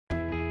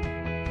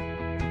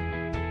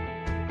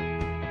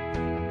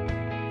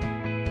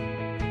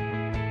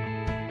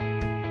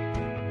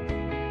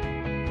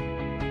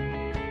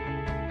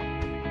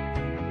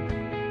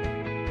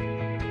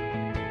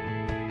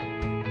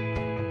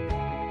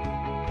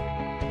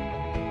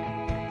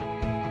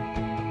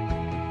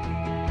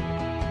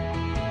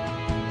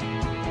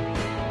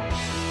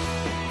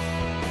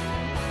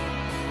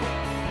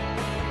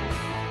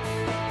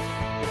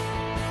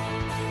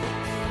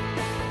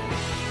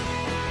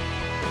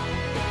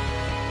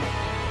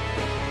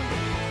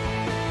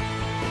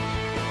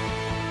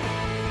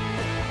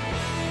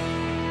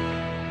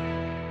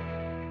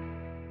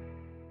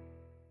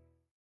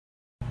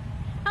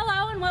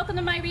and welcome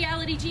to my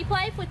reality Jeep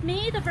life with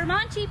me, the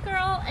Vermont Jeep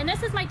Girl, and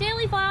this is my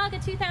daily vlog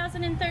of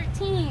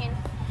 2013.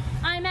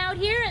 I'm out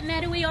here at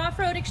Mettowee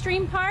Off-Road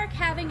Extreme Park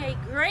having a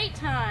great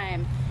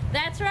time.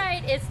 That's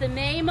right, it's the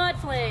May Mud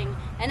Fling,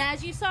 and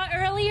as you saw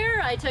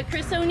earlier, I took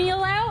Chris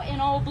O'Neill out in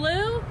old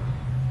blue,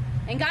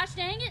 and gosh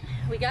dang it,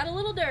 we got a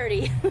little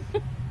dirty.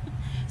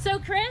 So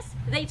Chris,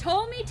 they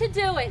told me to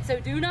do it, so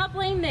do not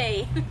blame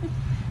me.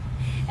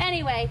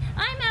 Anyway,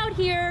 I'm out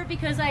here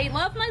because I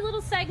love my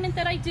little segment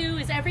that I do,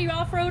 is every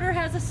off-roader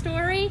has a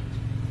story.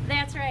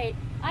 That's right.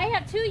 I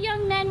have two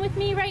young men with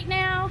me right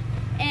now,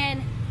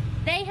 and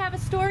they have a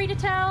story to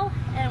tell,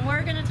 and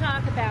we're going to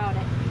talk about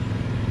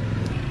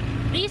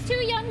it. These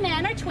two young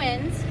men are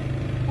twins.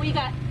 We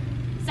got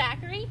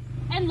Zachary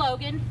and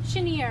Logan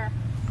Chenier.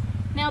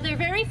 Now, they're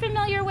very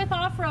familiar with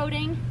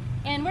off-roading,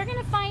 and we're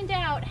going to find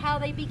out how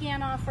they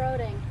began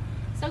off-roading.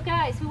 So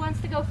guys, who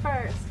wants to go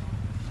first?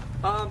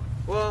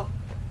 Well,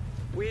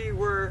 we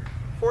were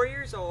 4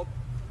 years old,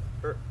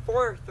 or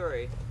 4 or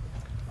 3,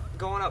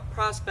 going up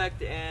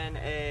Prospect in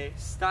a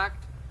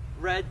stocked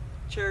red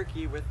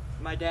Cherokee with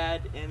my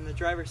dad in the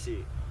driver's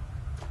seat.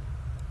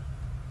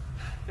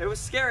 It was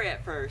scary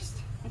at first,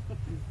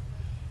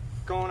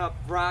 going up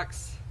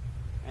rocks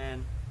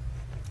and...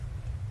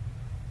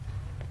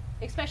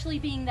 Especially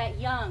being that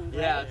young, right?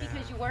 Yeah.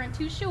 Because you weren't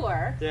too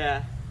sure.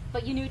 Yeah.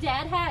 But you knew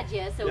Dad had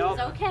you, so it was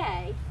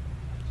okay.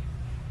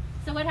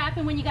 So what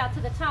happened when you got to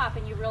the top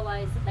and you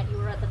realized that you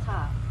were at the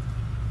top?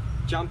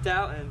 Jumped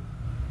out and...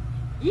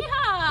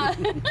 Yeah!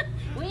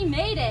 We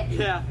made it!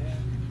 Yeah.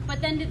 But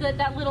then did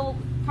that little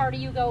part of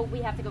you go,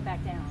 we have to go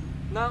back down?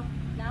 No.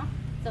 No?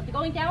 So the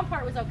going down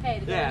part was okay,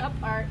 the going up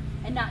part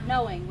and not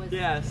knowing was...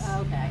 Yes.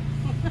 Oh, okay.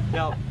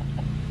 Yep.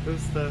 It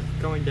was the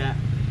going down.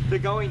 The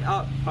going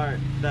up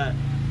part that...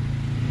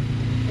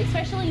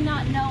 Especially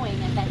not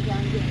knowing at that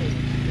young age.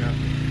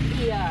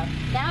 Yeah.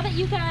 Now that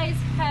you guys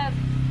have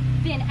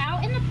been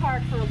out in the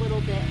park for a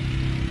little bit,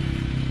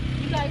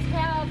 you guys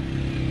have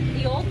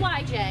the old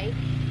YJ,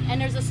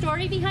 and there's a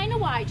story behind the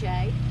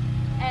YJ.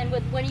 And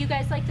what do you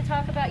guys like to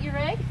talk about your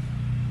rig?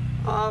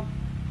 Go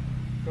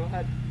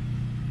ahead.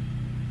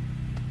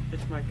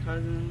 It's my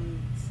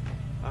cousin's,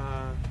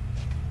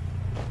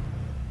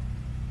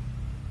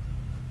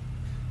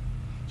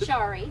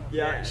 Shari.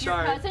 Yeah, Your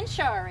Shari. cousin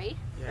Shari.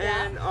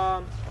 Yeah.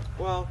 And,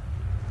 well,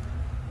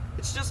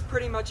 it's just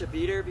pretty much a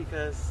beater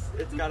because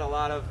it's got a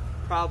lot of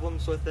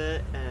problems with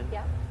it. And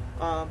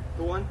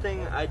the one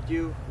thing I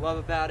do love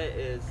about it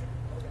is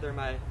they're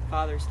my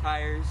father's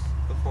tires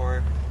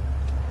before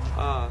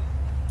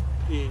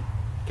he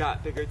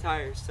got bigger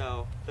tires.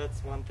 So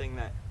that's one thing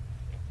that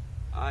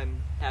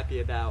I'm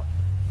happy about,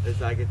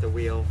 is I get to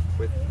wheel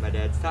with my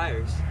dad's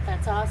tires.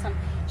 That's awesome.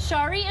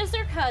 Shari is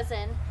their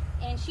cousin,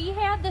 and she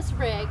had this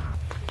rig.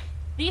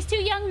 These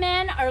two young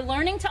men are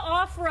learning to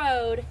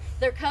off-road.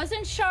 Their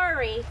cousin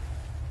Shari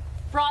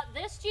brought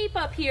this Jeep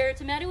up here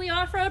to Mettowee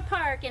Off-Road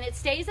Park, and it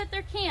stays at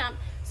their camp.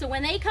 So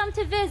when they come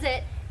to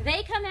visit,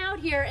 they come out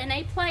here and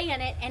they play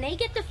in it, and they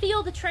get to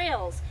feel the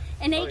trails.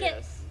 And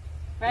they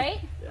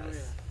right?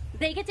 Yes.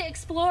 They get to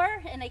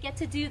explore, and they get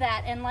to do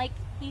that. And like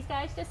these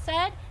guys just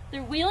said,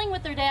 they're wheeling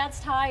with their dad's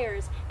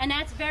tires, and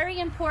that's very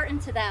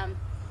important to them.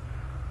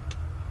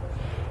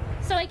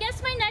 So I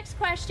guess my next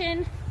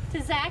question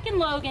to Zach and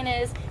Logan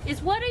is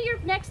what are your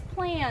next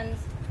plans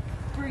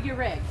for your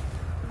rig?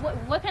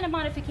 What kind of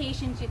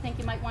modifications do you think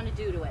you might want to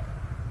do to it?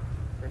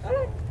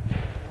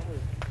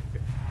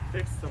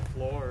 fix the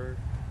floor.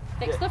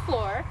 Fix the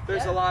floor.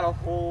 There's a lot of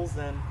holes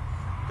and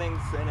things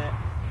in it.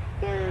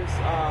 There's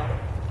a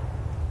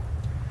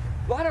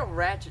lot of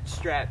ratchet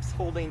straps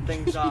holding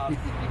things up.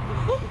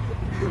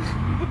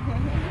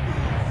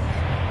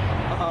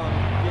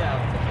 Yeah.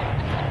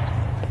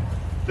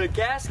 The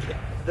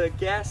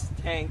gas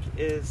tank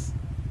is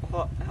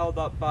held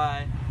up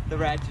by the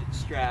ratchet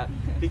strap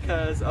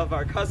because of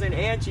our cousin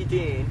Angie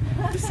Dean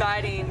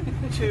deciding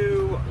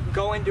to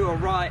go into a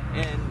rut,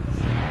 and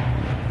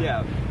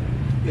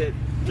it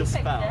just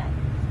fell.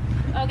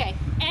 Okay,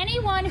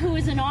 anyone who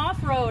is an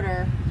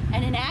off-roader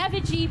and an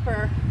avid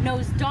Jeeper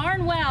knows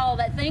darn well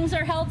that things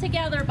are held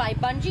together by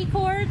bungee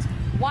cords,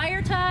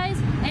 wire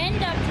ties, and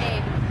duct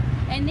tape.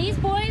 And these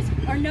boys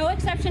are no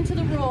exception to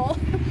the rule.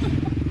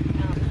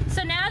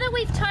 So now that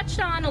we've touched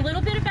on a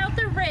little bit about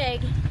their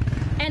rig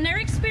and their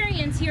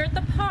experience here at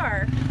the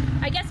park,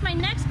 I guess my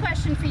next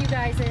question for you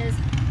guys is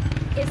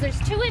there's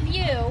two of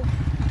you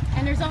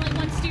and there's only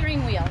one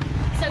steering wheel.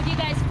 So do you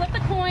guys flip a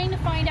coin to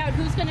find out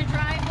who's going to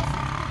drive this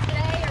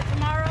today or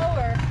tomorrow,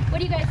 or what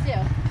do you guys do?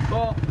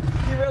 Well,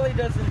 he really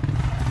doesn't,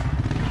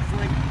 he's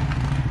like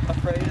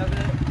afraid of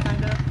it,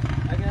 kind of,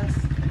 I guess.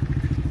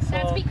 So,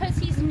 that's because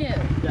he's new.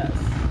 Yes.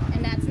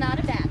 And that's not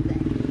a bad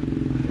thing.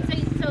 Yeah.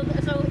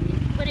 So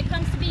when it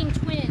comes to being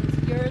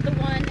twins, you're the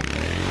one.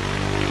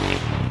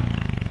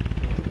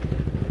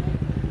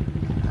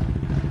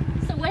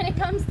 So when it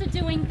comes to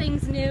doing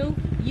things new,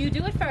 you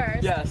do it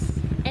first. Yes.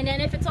 And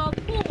then if it's all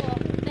cool,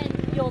 then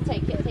you'll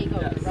take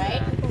over, yes.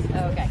 right? Yes.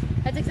 Okay.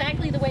 That's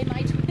exactly the way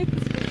my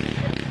twins do.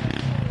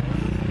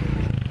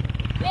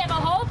 We have a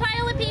whole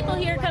pile of people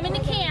here coming to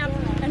camp,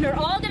 and they're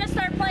all going to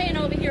start playing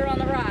over here on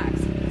the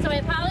rocks. So I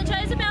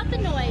apologize about the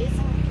noise.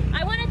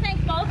 I want to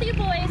thank both of you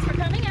boys for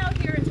coming out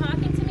here and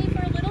talking to me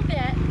for a little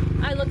bit.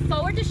 I look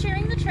forward to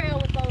sharing the trail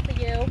with both of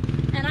you,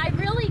 and I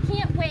really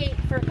can't wait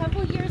for a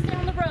couple years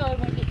down the road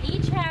when you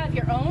each have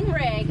your own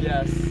rig.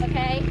 Yes.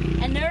 Okay?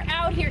 And they're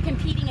out here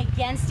competing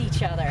against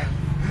each other.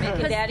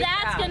 Because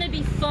that's going to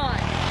be fun.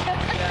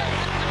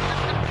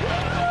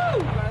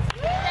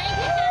 Thank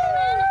you,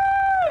 gentlemen,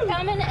 for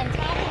coming and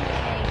talking with me.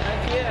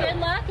 Thank you. Good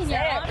luck in your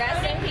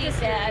Rest in peace,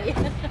 Dad.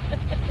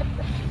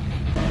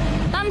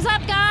 Thumbs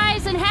up,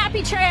 guys, and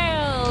happy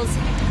trails.